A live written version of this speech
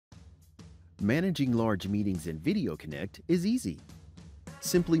Managing large meetings in VidyoConnect is easy.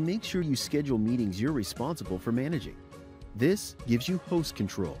 Simply make sure you schedule meetings you're responsible for managing. This gives you host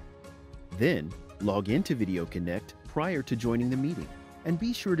control. Then, log into VidyoConnect prior to joining the meeting, and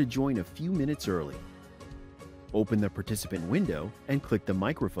be sure to join a few minutes early. Open the participant window and click the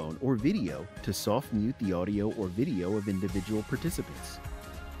microphone or video to soft mute the audio or video of individual participants.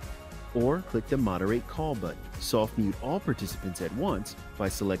 Or click the Moderate Call button. Soft mute all participants at once by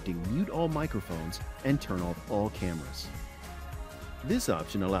selecting Mute All Microphones and turn off all cameras. This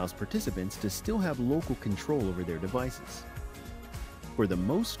option allows participants to still have local control over their devices. For the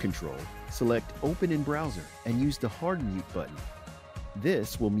most control, select Open in Browser and use the Hard Mute button.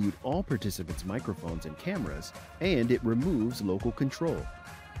 This will mute all participants' microphones and cameras, and it removes local control.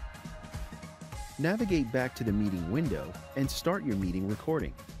 Navigate back to the meeting window and start your meeting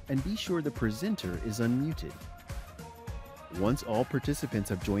recording, and be sure the presenter is unmuted. Once all participants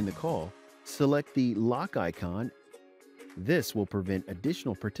have joined the call, select the lock icon. This will prevent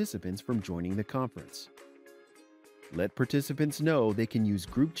additional participants from joining the conference. Let participants know they can use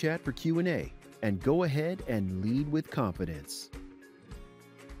group chat for Q&A, and go ahead and lead with confidence.